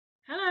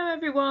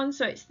everyone,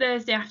 so it's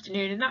Thursday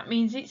afternoon and that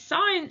means it's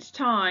science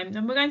time,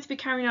 and we're going to be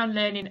carrying on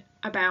learning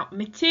about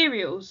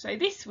materials. So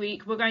this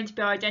week we're going to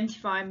be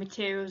identifying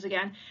materials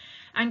again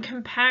and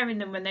comparing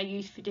them when they're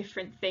used for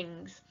different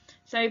things.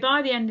 So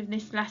by the end of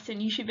this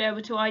lesson you should be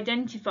able to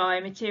identify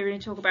a material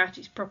and talk about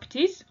its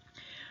properties,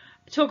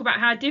 talk about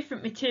how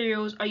different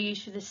materials are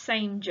used for the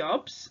same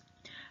jobs,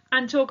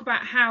 and talk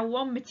about how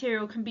one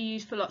material can be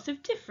used for lots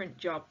of different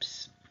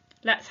jobs.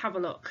 Let's have a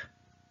look.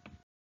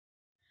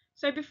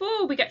 So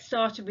before we get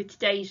started with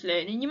today's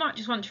learning, you might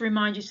just want to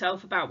remind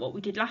yourself about what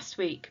we did last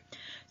week.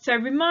 So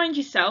remind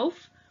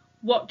yourself,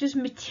 what does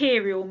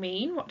material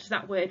mean? What does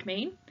that word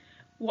mean?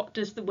 What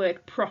does the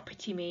word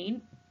property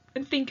mean?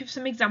 And think of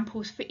some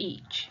examples for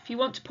each. If you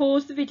want to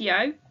pause the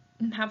video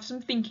and have some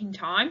thinking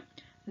time,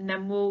 and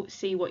then we'll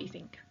see what you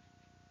think.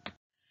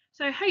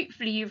 So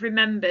hopefully you've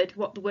remembered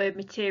what the word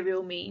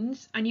material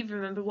means and you've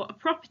remembered what a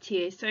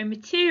property is. So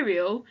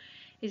material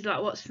is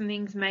like what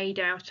something's made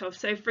out of.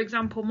 So for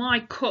example, my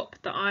cup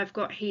that I've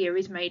got here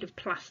is made of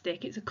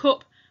plastic. It's a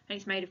cup and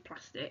it's made of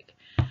plastic.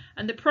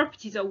 And the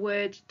properties are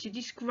words to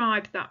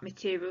describe that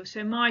material.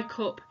 So my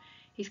cup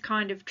is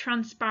kind of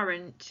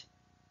transparent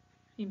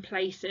in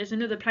places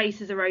and other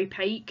places are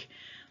opaque.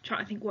 I'm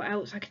trying to think what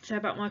else I could say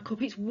about my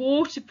cup. It's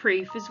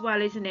waterproof as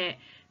well, isn't it?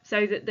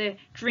 So that the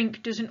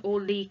drink doesn't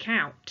all leak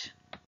out.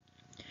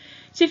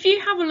 So if you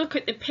have a look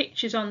at the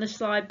pictures on the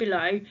slide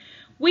below,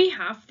 we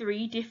have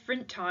three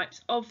different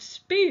types of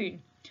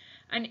spoon,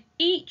 and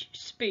each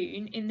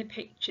spoon in the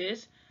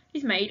pictures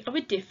is made of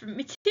a different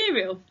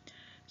material.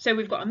 So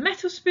we've got a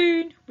metal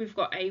spoon, we've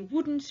got a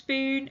wooden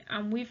spoon,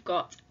 and we've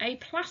got a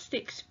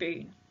plastic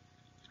spoon.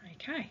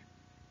 Okay.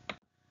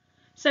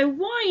 So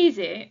why is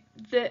it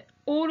that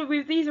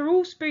these are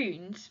all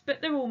spoons,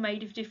 but they're all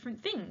made of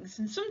different things?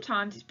 And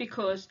sometimes it's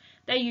because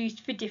they're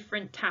used for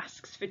different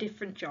tasks, for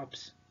different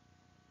jobs.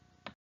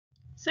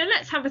 So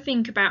let's have a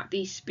think about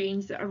these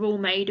spoons that are all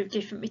made of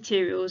different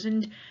materials,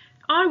 and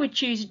I would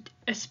choose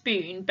a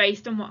spoon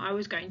based on what I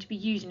was going to be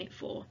using it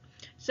for.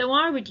 So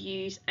I would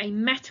use a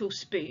metal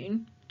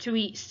spoon to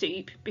eat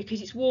soup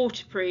because it's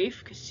waterproof,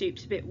 because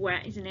soup's a bit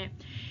wet, isn't it?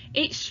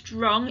 It's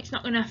strong, it's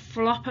not going to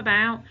flop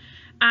about,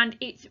 and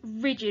it's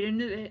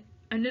rigid,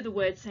 another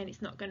word saying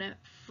it's not going to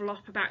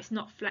flop about, it's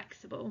not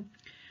flexible.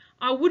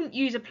 I wouldn't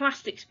use a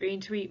plastic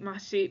spoon to eat my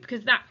soup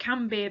because that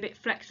can be a bit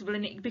flexible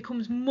and it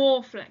becomes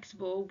more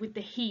flexible with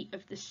the heat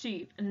of the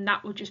soup, and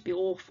that would just be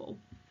awful.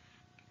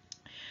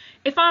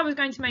 If I was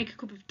going to make a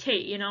cup of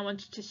tea and I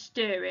wanted to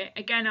stir it,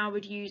 again I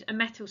would use a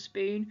metal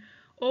spoon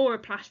or a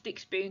plastic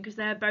spoon because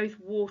they're both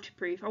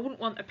waterproof. I wouldn't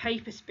want a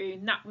paper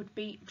spoon, that would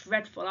be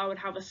dreadful. I would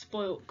have a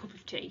spoilt cup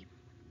of tea.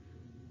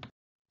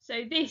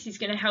 So this is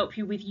going to help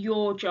you with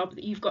your job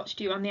that you've got to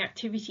do on the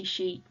activity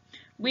sheet.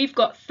 We've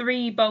got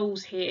three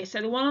bowls here. So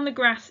the one on the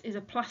grass is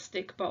a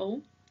plastic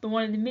bowl. The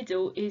one in the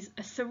middle is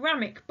a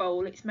ceramic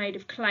bowl. It's made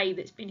of clay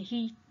that's been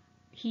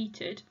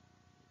heated.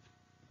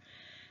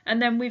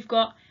 And then we've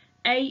got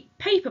a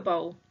paper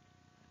bowl.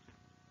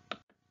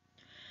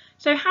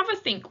 So have a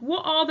think,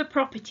 what are the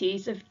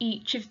properties of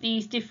each of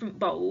these different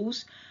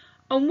bowls?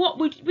 And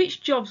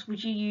which jobs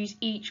would you use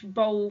each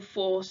bowl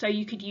for? So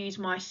you could use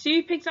my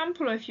soup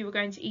example, or if you were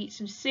going to eat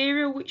some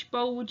cereal, which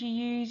bowl would you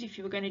use? If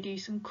you were going to do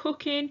some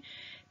cooking,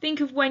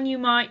 think of when you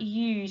might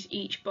use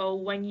each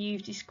bowl when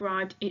you've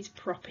described its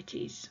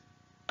properties.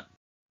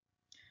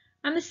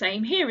 And the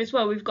same here as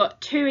well, we've got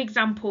two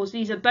examples.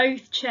 These are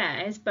both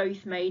chairs,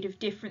 both made of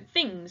different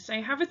things. So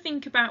have a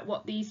think about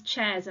what these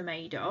chairs are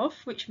made of,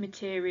 which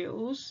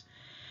materials,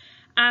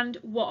 and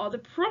what are the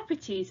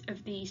properties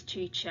of these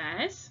two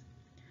chairs.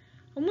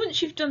 And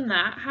once you've done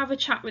that, have a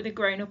chat with a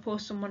grown-up or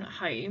someone at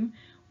home.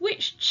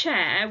 Which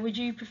chair would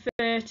you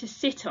prefer to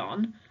sit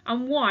on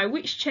and why?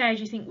 Which chair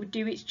do you think would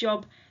do its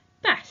job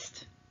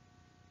best?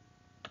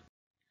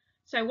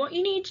 So what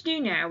you need to do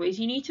now is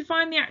you need to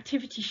find the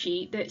activity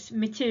sheet that's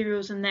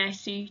materials and their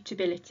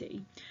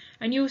suitability.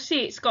 And you'll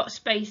see it's got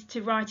space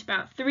to write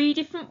about three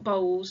different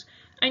bowls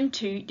and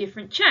two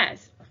different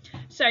chairs.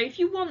 So if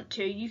you want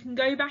to, you can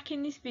go back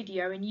in this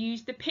video and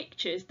use the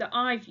pictures that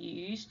I've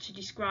used to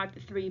describe the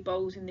three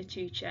bowls and the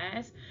two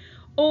chairs.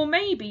 Or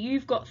maybe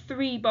you've got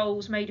three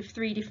bowls made of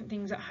three different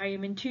things at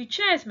home and two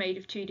chairs made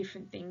of two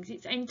different things.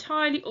 It's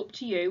entirely up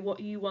to you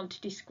what you want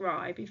to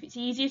describe. If it's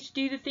easier to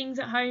do the things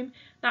at home,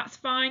 that's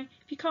fine.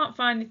 If you can't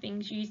find the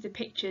things, use the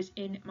pictures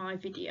in my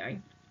video.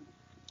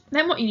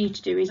 Then what you need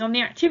to do is on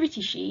the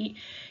activity sheet,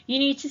 you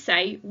need to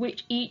say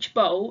which each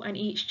bowl and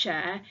each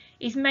chair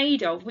is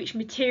made of, which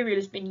material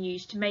has been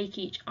used to make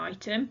each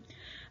item,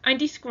 and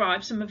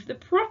describe some of the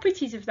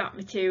properties of that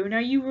material. Now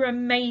you were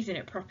amazing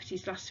at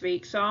properties last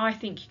week, so I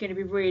think you're going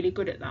to be really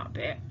good at that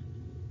bit.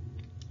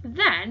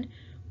 Then,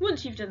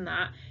 once you've done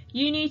that,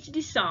 you need to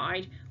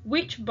decide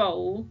which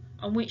bowl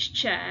and which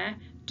chair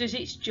does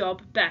its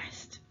job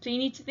best. So you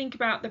need to think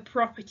about the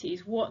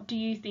properties. What do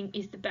you think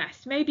is the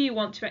best? Maybe you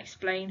want to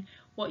explain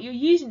what you're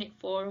using it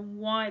for and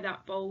why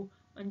that bowl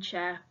and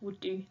chair would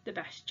do the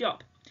best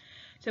job.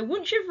 So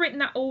once you've written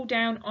that all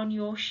down on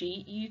your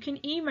sheet, you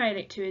can email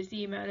it to us.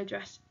 The email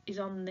address is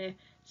on the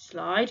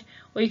slide,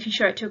 or you can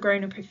show it to a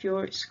grown-up if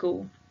you're at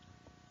school.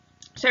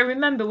 So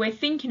remember, we're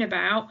thinking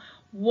about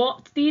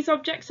what these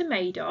objects are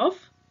made of,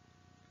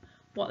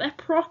 what their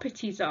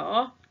properties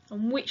are,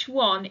 and which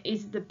one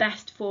is the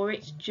best for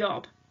its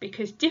job,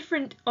 because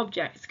different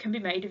objects can be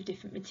made of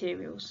different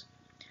materials.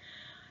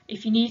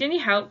 If you need any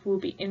help, we'll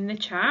be in the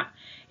chat.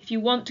 If you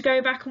want to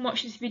go back and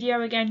watch this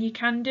video again, you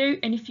can do,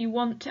 and if you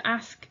want to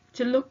ask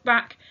to look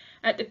back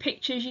at the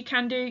pictures, you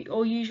can do,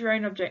 or use your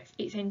own objects.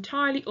 It's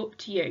entirely up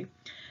to you.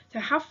 So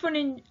have fun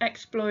in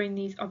exploring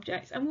these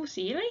objects, and we'll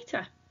see you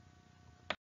later.